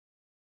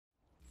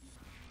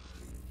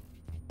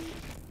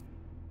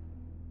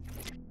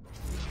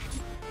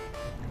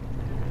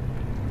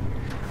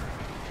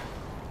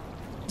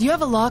Do you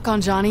have a lock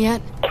on Johnny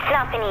yet? It's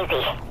not been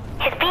easy.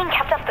 He's being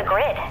kept off the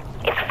grid.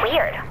 It's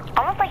weird.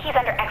 Almost like he's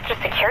under extra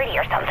security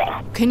or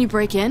something. Can you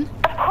break in?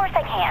 Of course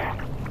I can.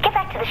 Get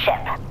back to the ship.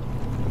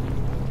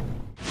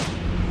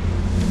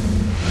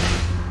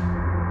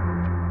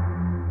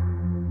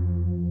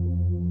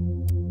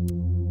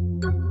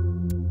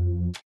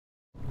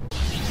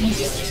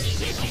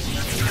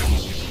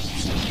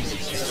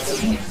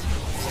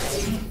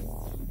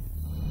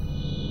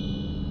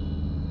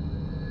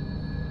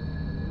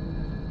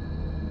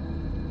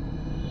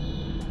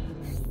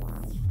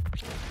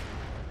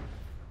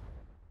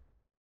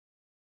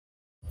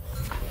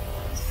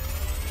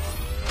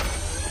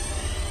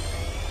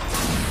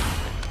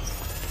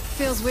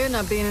 Feels weird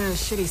not being in a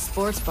shitty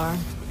sports bar.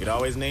 We could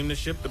always name the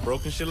ship the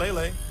Broken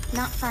Shillelagh.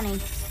 Not funny.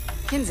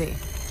 Kinsey,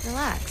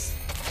 relax.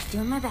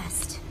 Doing my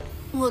best.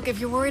 Look, if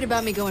you're worried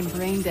about me going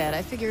brain dead,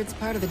 I figure it's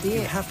part of the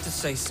deal. You have to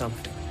say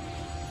something.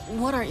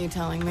 What aren't you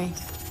telling me?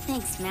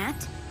 Thanks,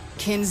 Matt.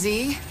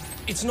 Kinsey?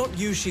 It's not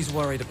you she's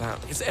worried about.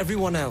 It's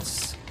everyone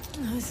else.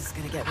 Oh, this is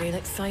gonna get real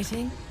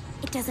exciting.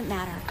 It doesn't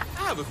matter.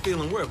 I have a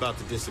feeling we're about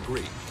to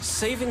disagree.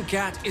 Saving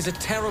Gat is a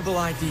terrible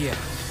idea.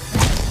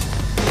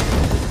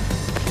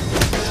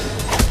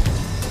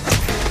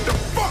 The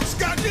fuck's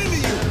got into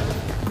you?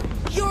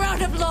 You're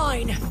out of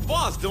line!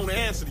 Boss don't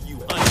answer to you,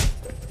 honey.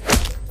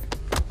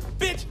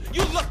 Bitch,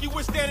 you lucky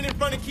we're standing in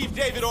front of Keith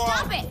David or...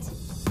 Stop it!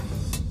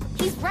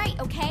 He's right,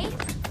 okay?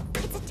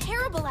 It's a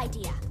terrible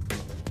idea.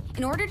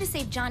 In order to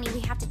save Johnny, we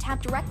have to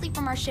tap directly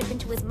from our ship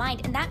into his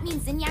mind, and that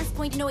means Zinyak's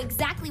going to know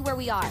exactly where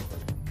we are.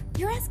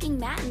 You're asking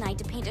Matt and I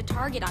to paint a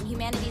target on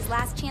humanity's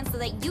last chance so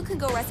that you can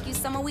go rescue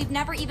someone we've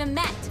never even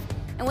met.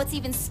 And what's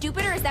even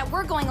stupider is that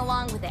we're going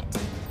along with it.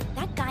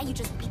 That guy you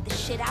just beat the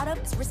shit out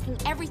of is risking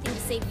everything to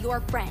save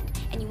your friend.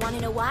 And you want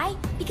to know why?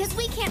 Because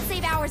we can't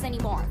save ours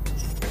anymore.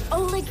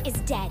 Oleg is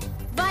dead.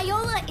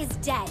 Viola is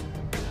dead.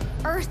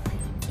 Earth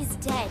is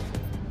dead.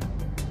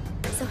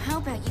 So how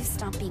about you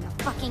stop being a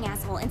fucking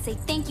asshole and say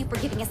thank you for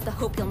giving us the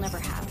hope you'll never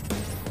have.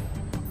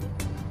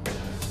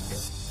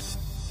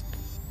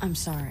 I'm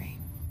sorry.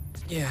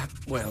 Yeah,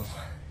 well...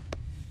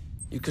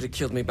 You could have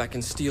killed me back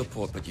in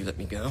Steelport, but you let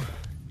me go.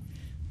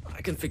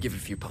 I can forgive a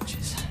few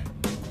punches.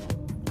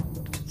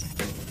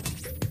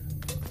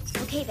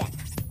 Okay then.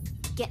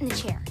 Get in the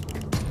chair.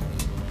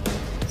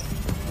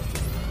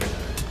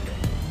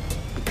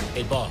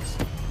 Hey, boss.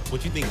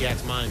 What you think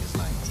Gat's mind is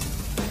like?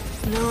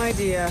 No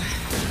idea.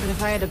 But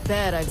if I had to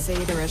bet, I'd say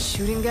either a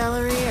shooting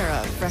gallery or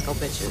a freckle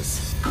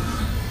bitches.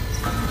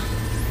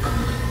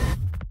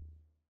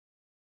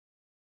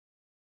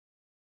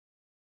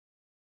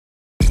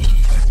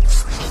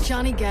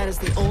 Johnny Gat is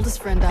the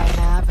oldest friend I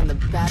have and the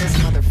baddest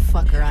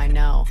motherfucker I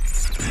know.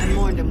 I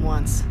mourned him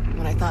once,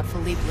 when I thought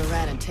Philippe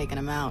Loren had taken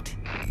him out.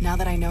 Now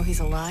that I know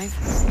he's alive,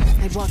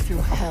 I'd walk through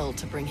hell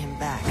to bring him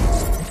back.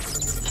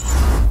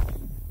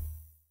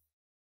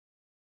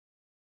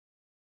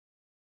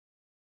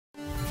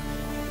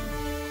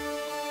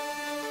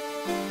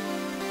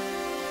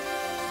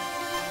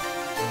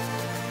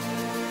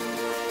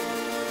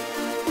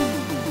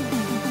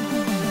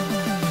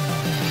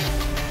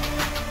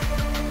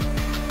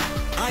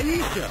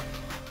 Aisha!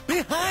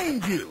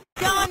 Behind you!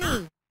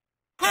 Johnny!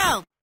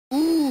 Help!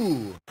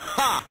 Ooh!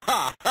 Ha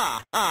ha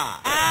ha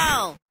ha!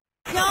 Ow!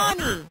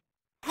 Johnny!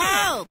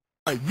 Help!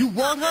 You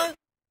want her?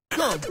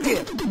 Come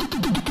get it!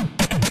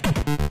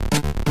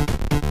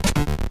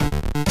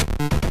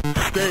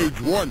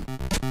 Stage 1.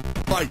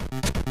 Fight!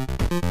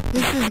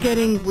 This is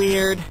getting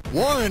weird.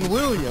 Warren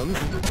Williams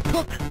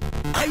took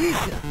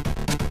Aisha.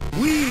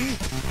 We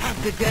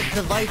have to get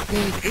to Vice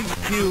King's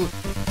HQ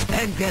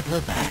and get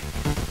her back.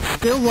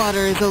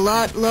 Stillwater is a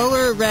lot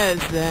lower res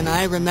than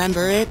I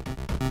remember it.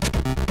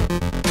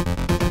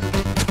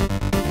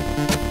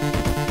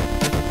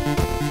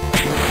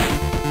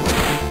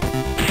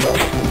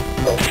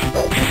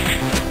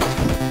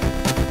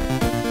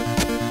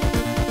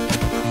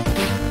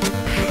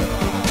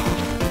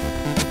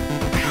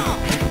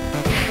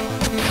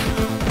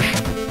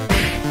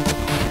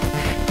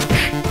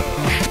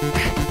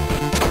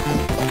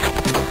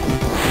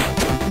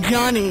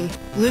 Johnny,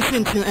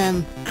 listen to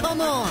him. Come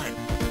on!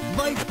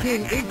 Vice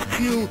King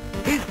HQ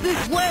is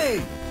this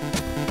way!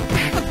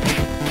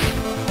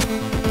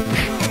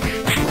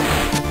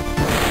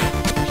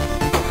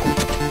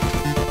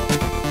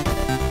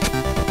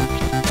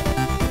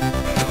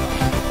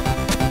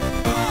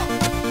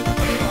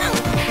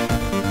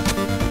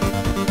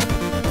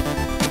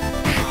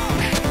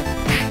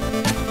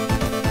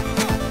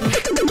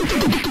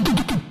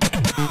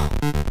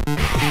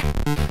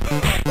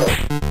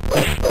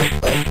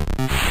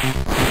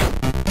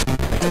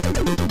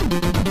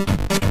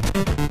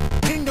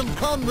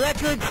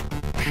 Records,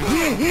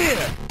 we're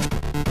here!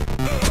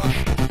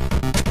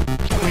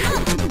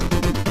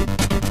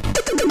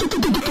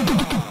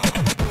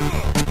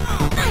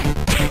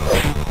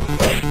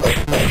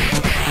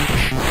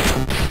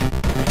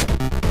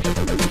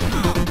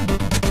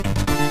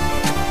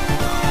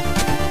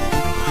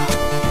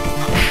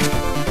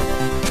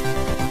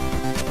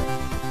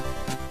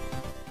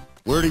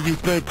 Where do you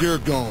think you're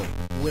going?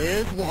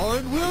 Where's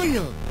Warren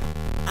Williams?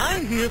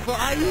 I'm here for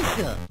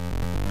Aisha.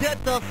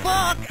 Get the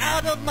fuck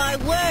out of my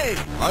way!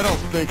 I don't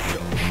think so.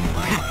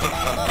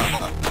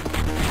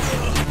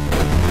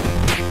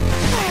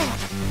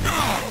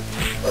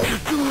 You're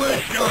too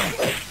late,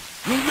 Johnny.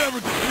 You'll never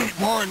defeat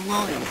Warren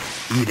Williams.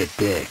 Eat a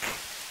dick.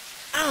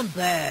 I'm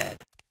bad.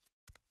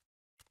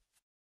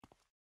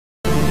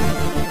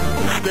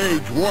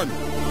 Stage 1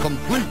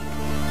 complete.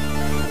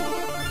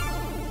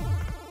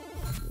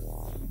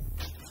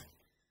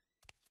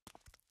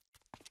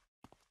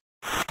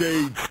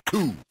 Stage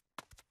 2.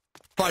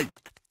 Fight.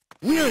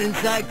 We're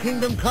inside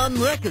Kingdom Come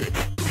Records.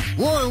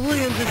 Warren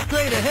Williams is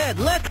straight ahead.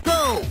 Let's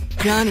go!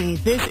 Johnny,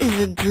 this is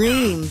a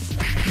dream.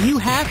 You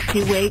have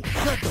to wait.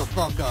 Shut the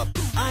fuck up.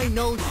 I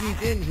know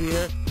she's in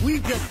here. We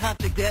just have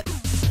to get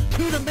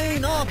to the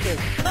main office.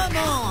 Come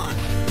on!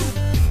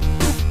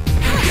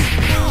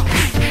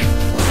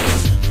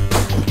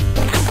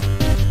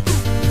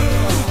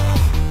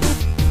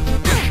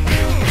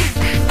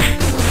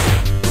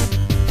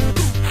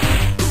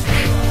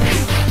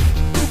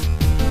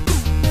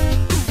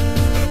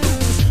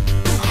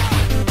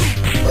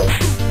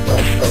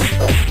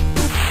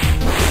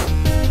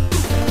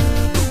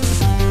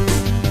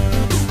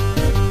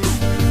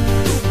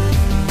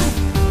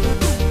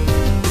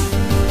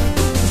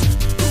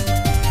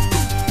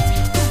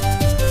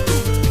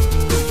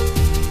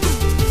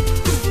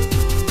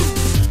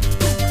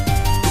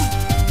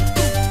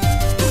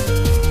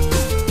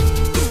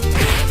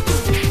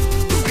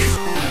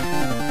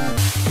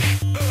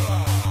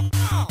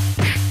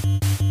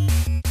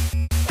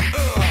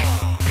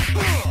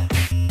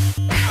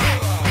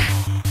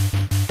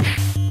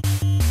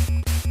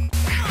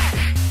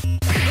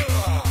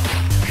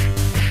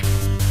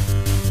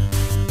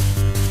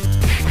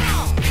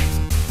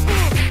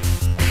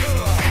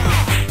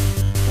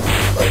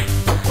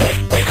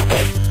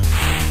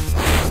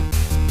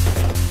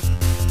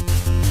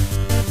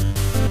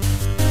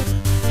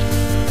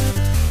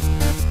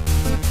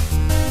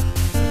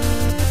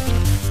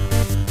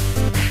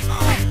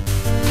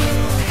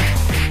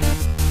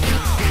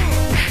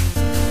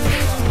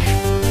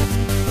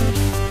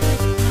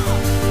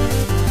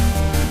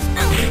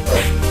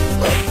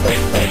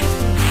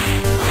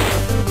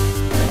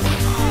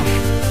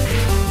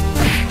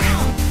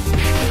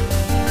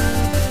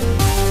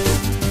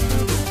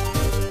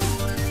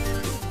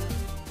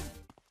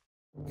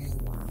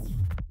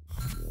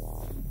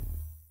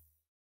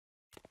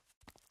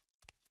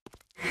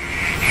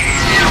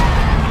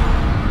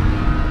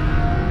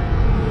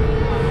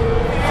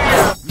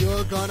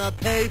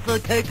 Pay for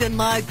taking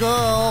my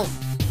girl.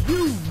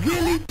 You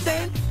really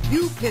think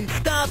you can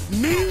stop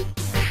me?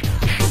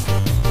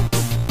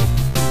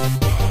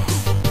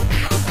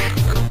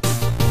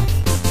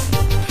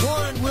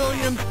 Warren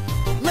Williams,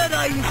 let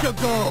Aisha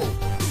go.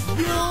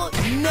 You'll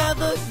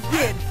never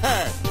get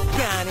her,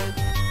 Johnny.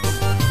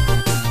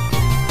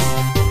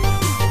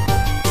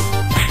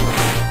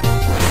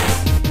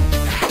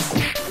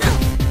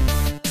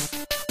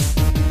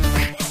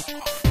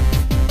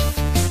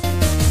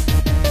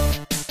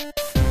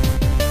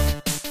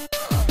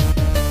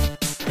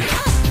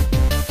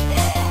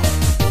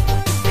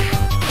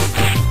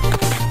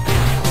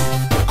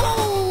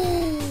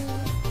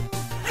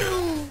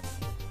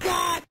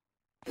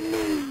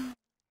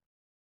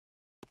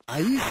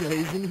 Aisha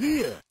isn't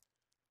here.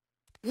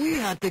 We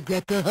have to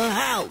get to her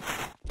house.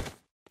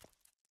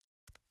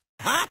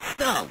 Hot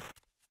stuff.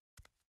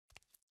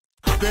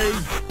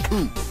 Stage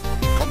 2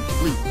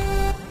 complete.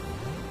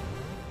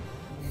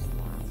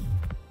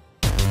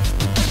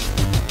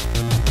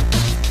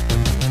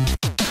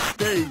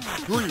 Stage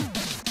 3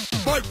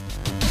 fight.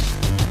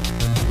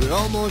 We're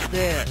almost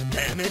there,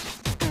 damn it.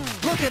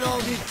 Look at all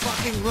these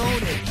fucking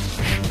rodents.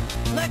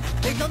 Let's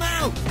take them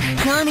out!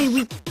 Johnny,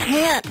 we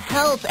can't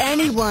help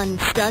anyone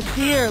stuck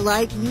here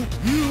like you.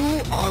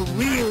 You are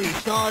really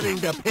starting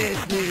to piss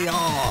me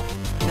off.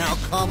 Now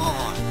come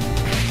on.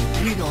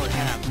 We don't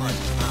have much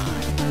time.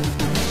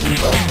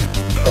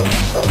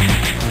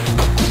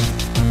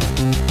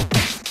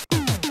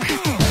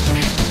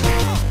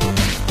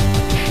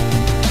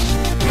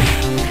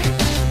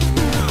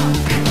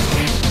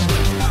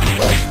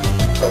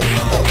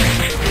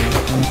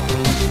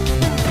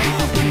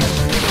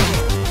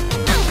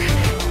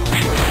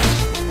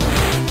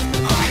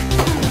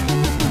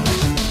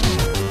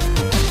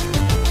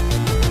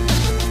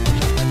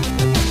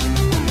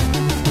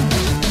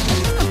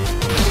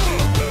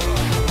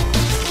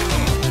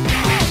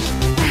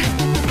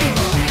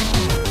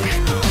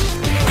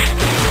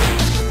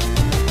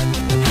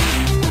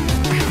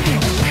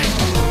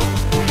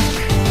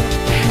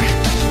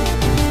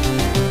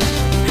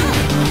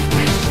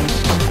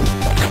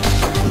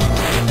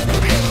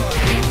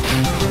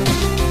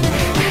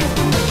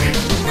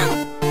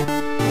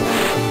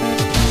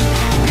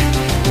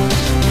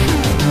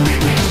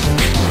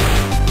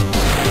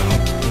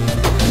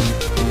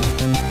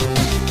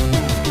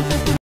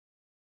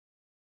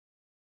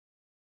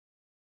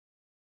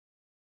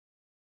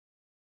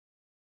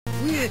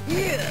 We're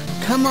here!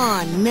 Come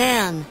on,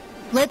 man.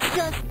 Let's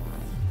just...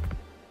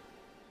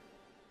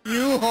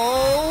 You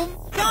home?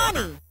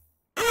 Johnny!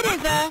 It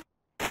is a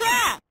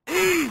trap!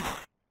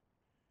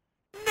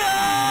 No!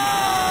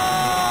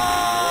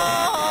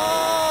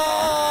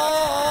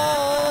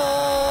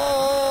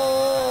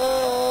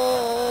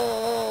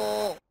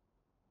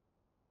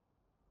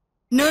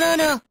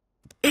 No.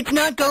 It's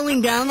not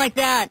going down like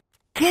that.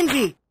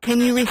 Kinsey,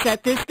 can you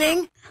reset this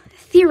thing?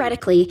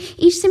 Theoretically,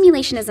 each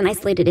simulation is an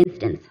isolated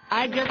instance.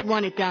 I just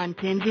want it done,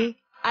 Kinsey.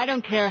 I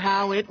don't care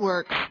how it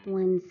works.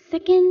 1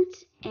 second,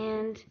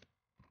 and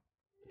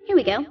here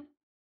we go.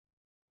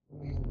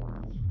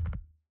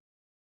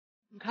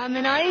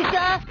 Coming,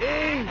 Aisha!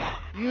 Hey,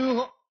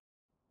 you...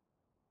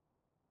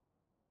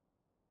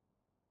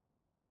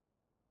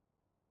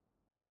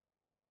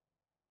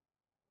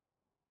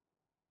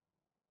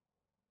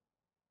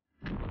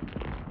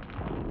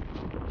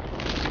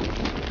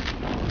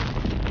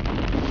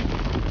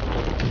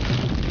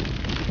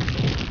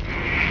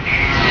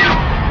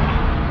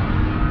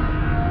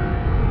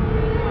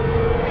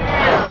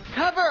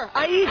 Cover,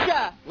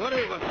 Aisha!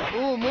 Whatever.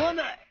 Oh,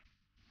 Mona.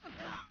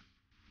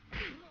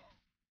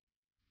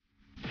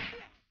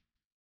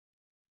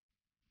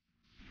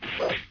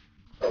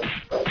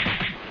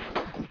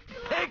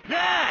 Take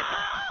that!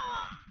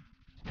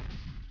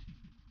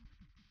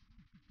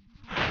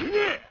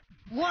 Yeah,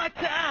 watch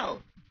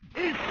out!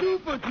 It's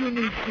Super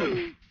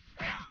Junichi!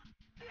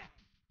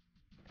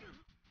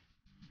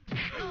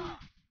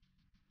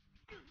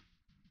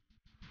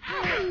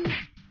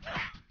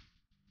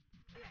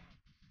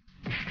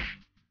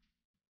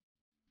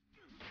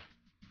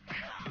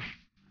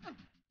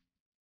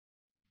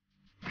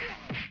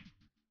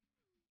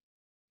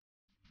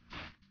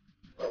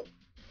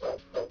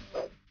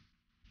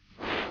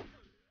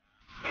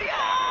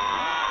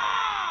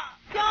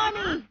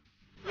 Johnny!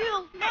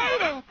 You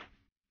made it!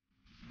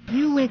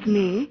 You with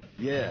me?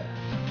 Yeah,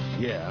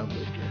 I'm with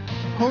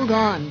you. Hold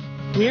on.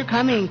 We're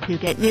coming to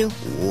get you.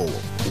 Whoa,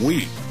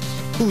 we?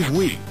 Who's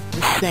we?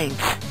 The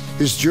Saints.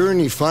 His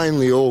journey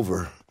finally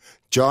over.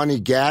 Johnny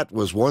Gat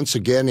was once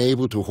again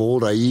able to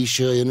hold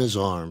Aisha in his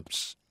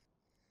arms.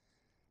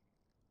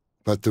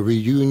 But the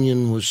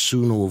reunion was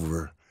soon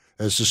over,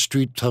 as the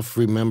street tough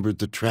remembered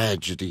the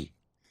tragedy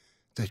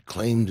that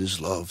claimed his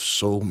love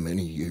so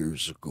many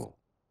years ago.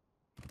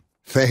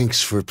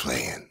 Thanks for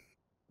playing.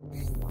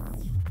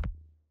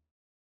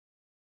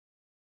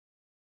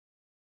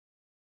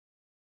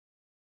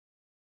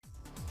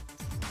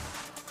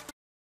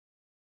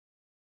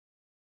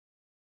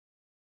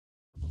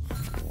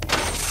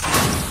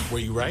 Were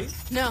you right?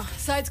 No,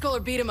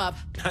 side-scroller beat him up.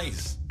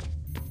 Nice.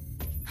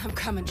 I'm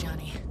coming,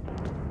 Johnny.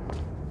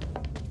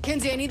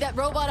 Kinsey, I need that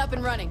robot up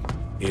and running.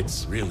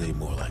 It's really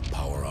more like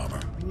power armor.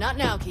 Not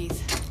now,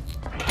 Keith.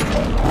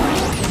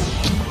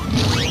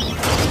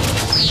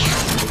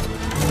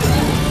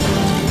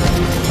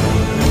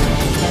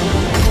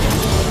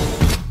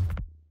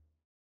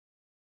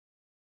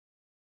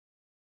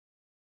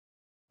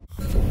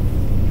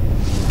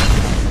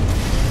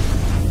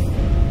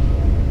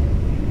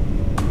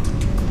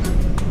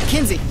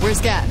 Kinsey, where's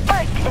Gat?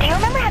 First, do you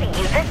remember how to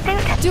use this suit?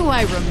 Do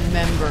I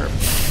remember?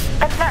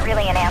 That's not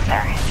really an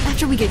answer.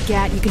 After we get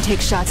Gat, you can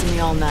take shots at me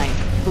all night.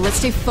 But let's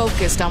stay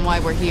focused on why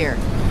we're here.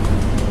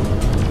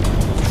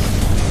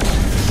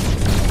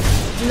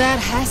 That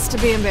has to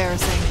be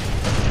embarrassing.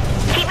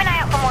 Keep an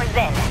eye out for more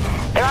Zin.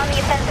 They're on the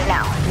offensive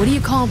now. What do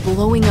you call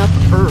blowing up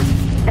Earth?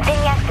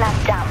 Zinyak's not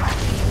dumb.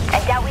 I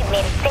doubt we've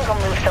made a single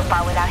move so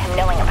far without him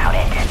knowing about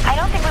it. I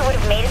don't think we would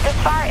have made it this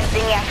far if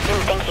Zinyak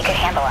didn't think he could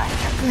handle us.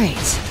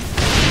 Great.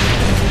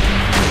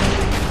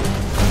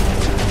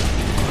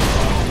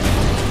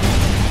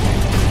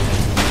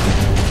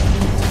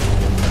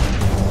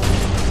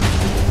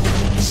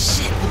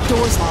 Shit, the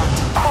door's locked.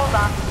 Hold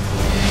on.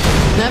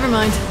 Never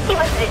mind. You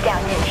busted it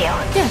down, didn't you?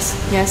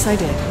 Yes, I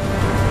did.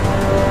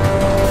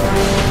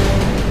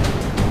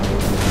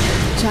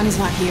 Johnny's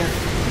not here.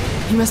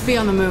 He must be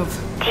on the move.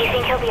 Do you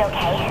think he'll be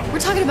okay? We're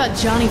talking about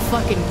Johnny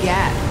fucking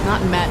Gat,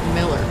 not Matt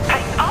Miller.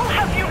 I'll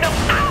have you know.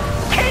 Ow!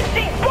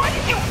 Kinsey, why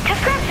did you...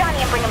 Just grab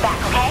Johnny and bring him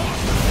back, okay?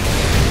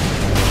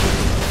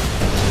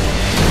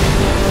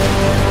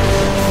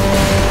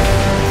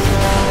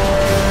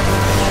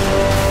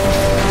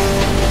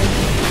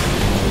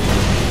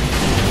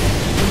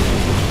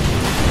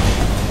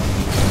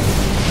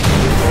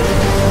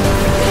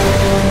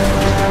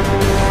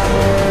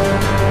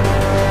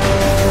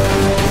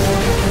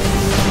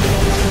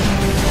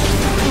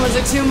 Was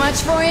it too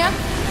much for you?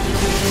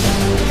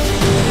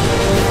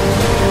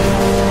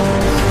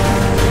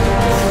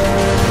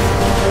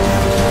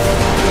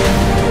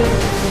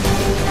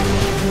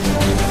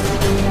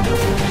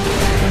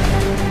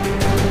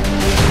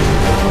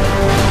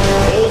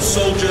 All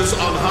soldiers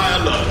on high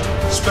alert.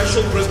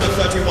 Special Prisoner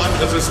 31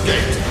 has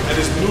escaped and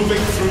is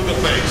moving through the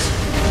base.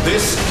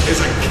 This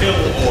is a kill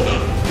order.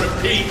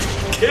 Repeat,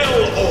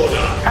 kill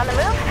order. On the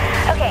move?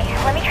 Okay,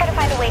 let me try to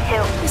find a way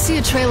to... I see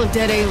a trail of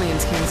dead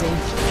aliens, Kinsey.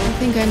 I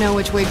think I know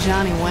which way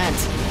Johnny went.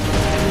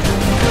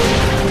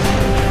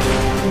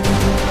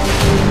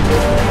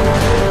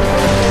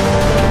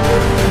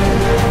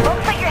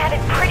 Looks like you're headed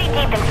pretty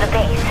deep into the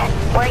base.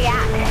 Where are you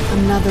at?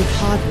 Another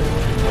pod room.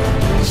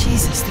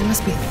 Jesus, there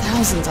must be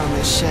thousands on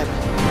this ship.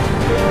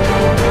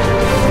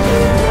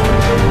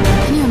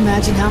 Can you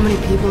imagine how many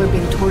people are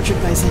being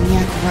tortured by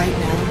Zinyak right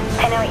now?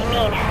 I know what you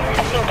mean.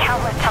 I've seen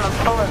countless tunnels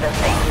full of those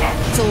things.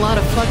 It's a lot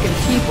of fucking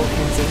people,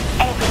 Kinsey.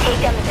 And if we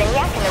take down the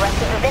Zinyak and the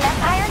rest of the Zin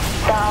Empire,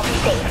 they'll all be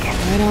saved.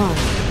 Right on.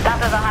 Not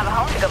that they'll have a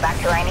home to go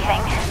back to or anything.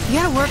 You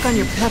gotta work on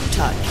your pep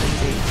talk,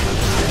 Kinsey.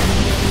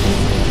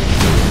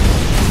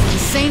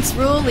 The Saints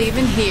rule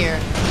even here.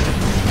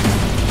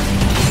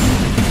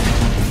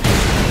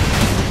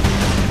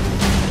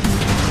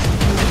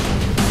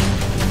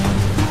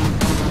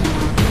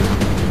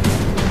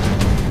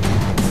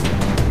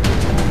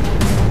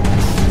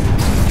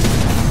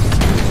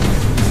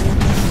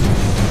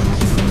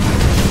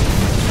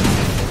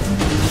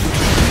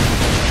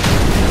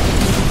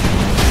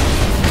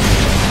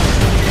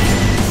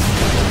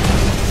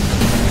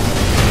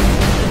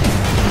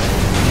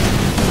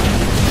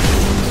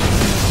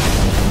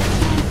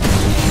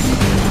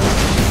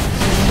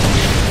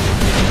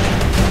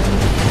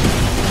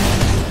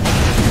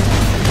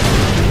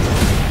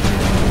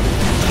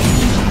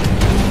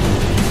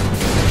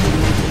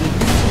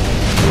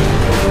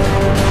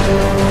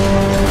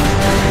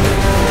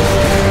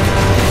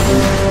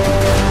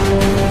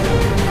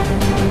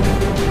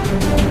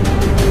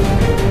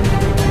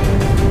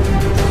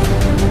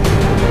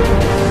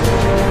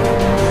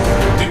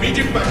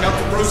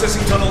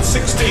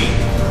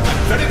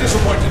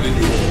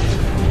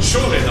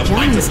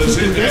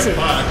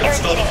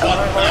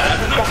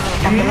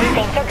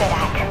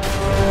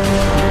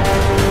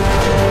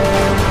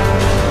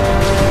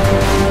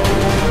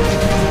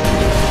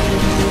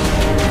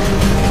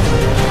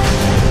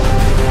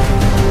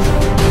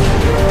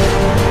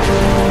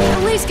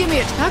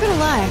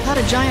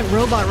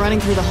 Running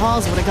through the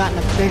halls would have gotten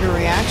a bigger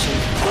reaction.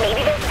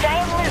 Maybe there's a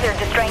giant lizard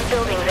destroying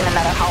buildings in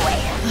another hallway.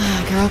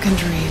 Girl can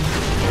dream.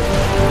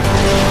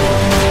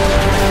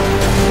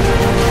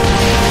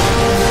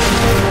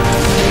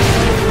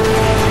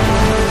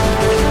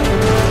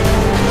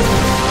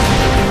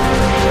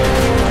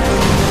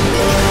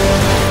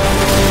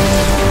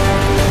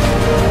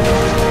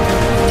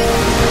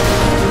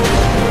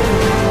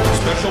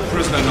 Special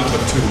prisoner number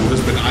 2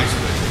 has been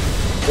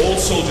isolated. All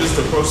soldiers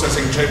to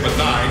processing chamber 9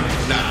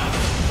 now.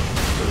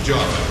 Good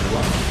job,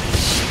 everyone.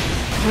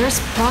 Where's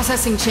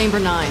processing chamber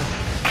 9?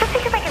 Just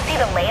because I can see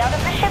the layout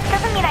of the ship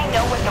doesn't mean I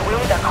know what the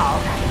rooms are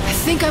called. I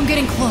think I'm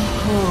getting close.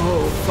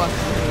 Oh, fuck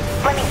me.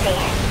 Let me see.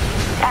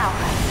 Oh,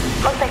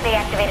 looks like they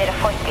activated a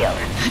force field.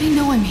 How do you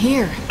know I'm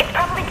here? It's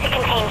probably to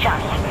contain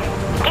Johnny.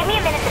 Give me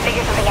a minute to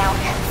figure something out.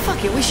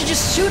 Fuck it, we should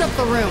just shoot up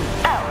the room.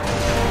 Oh,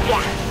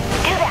 yeah.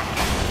 Do that.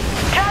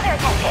 Draw their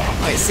attention.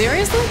 Wait,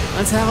 seriously?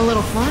 Let's have a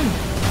little fun.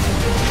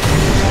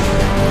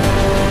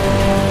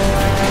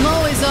 I'm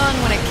always on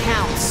when it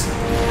counts.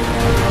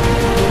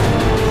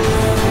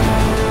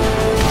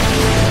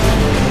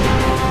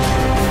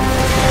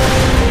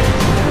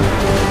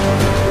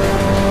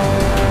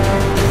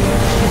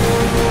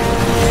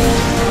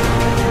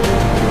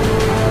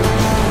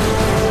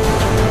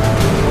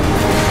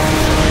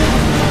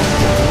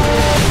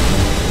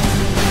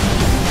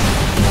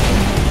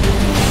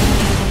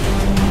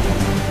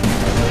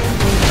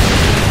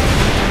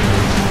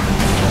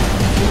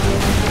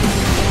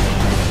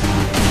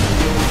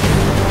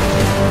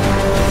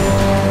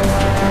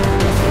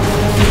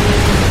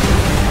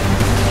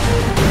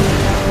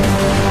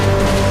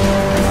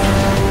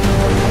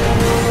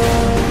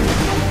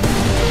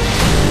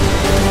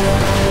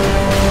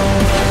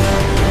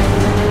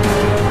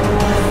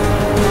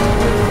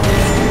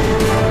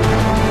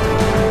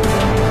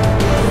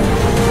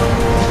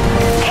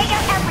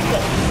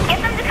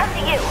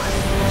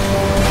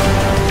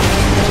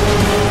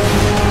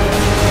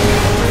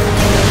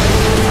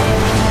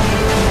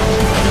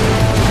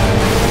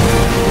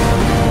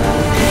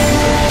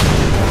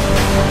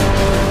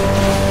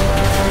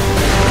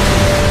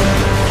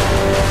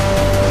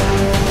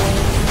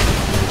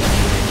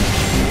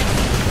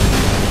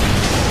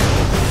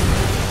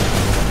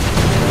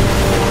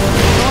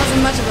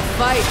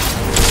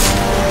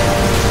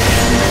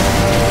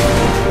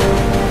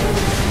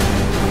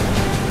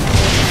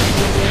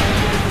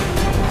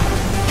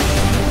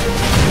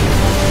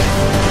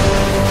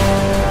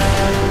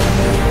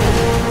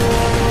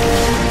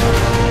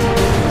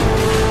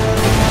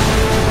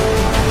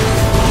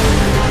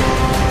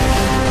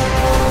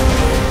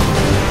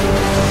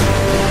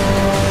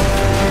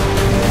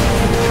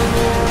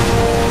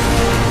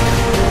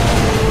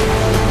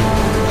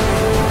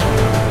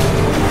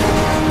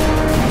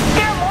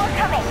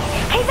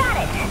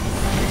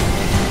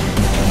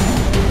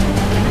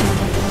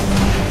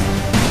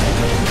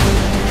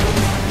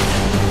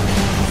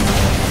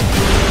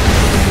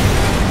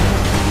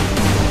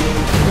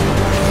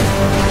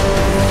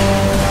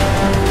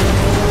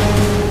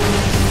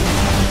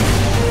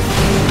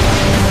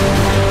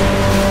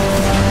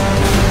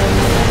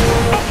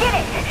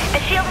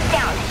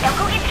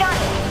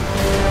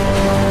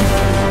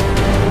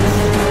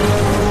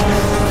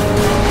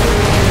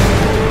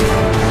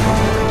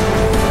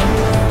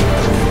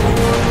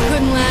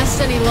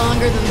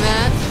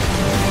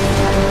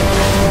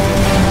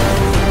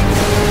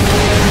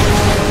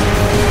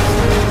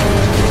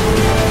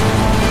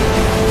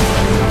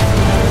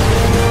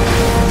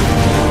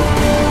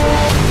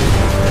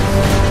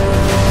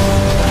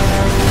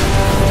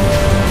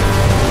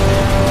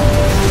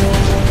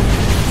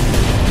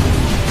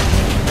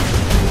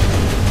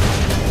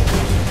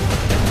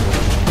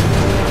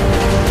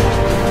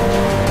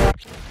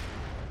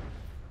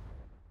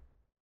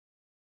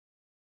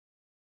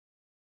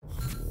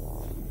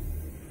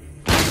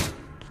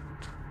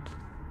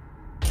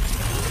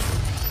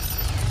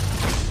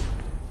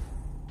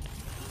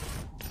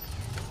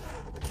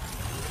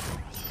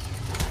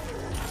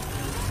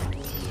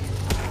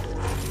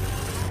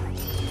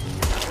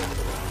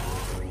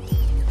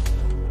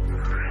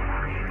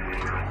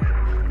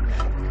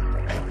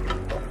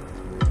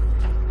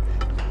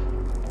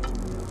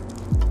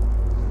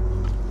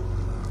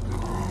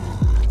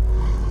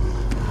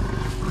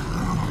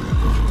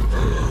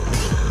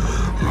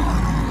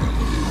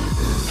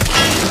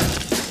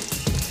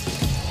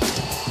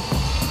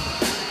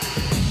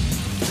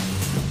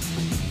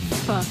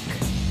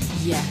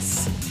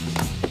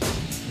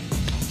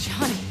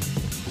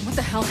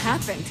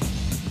 happened?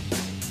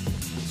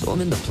 So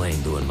I'm in the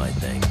plane doing my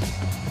thing.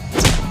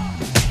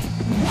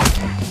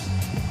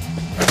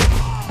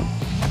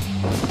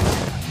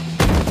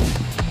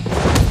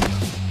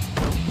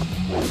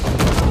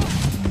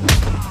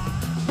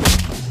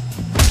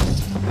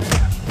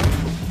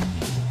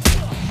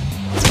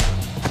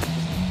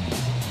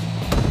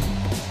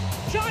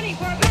 Johnny,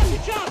 we're about to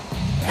jump!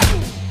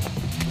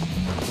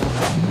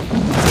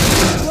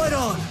 Right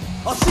on!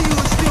 I'll see you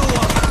in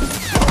Stillwater!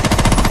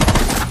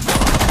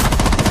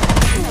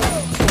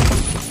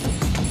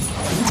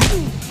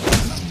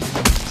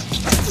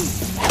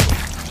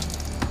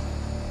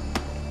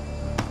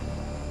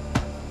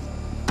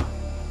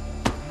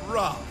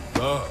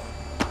 Rather.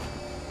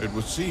 It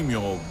would seem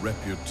your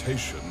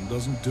reputation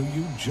doesn't do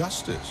you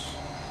justice.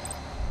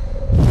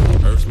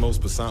 Earth's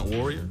most passant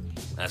warrior?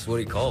 That's what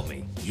he called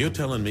me. You're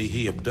telling me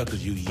he abducted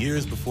you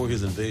years before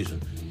his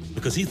invasion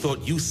because he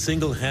thought you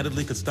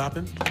single-handedly could stop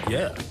him?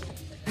 Yeah.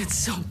 It's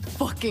so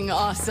fucking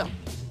awesome.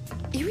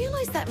 You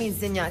realize that means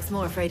Zinyak's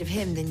more afraid of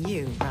him than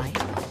you, right?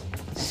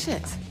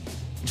 Shit.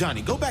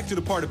 Johnny, go back to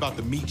the part about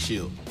the meat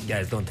shield.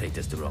 Guys, don't take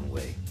this the wrong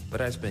way,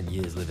 but I've spent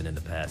years living in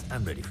the past.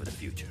 I'm ready for the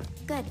future.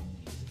 Good.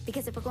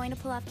 Because if we're going to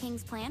pull off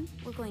King's plan,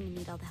 we're going to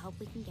need all the help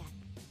we can get.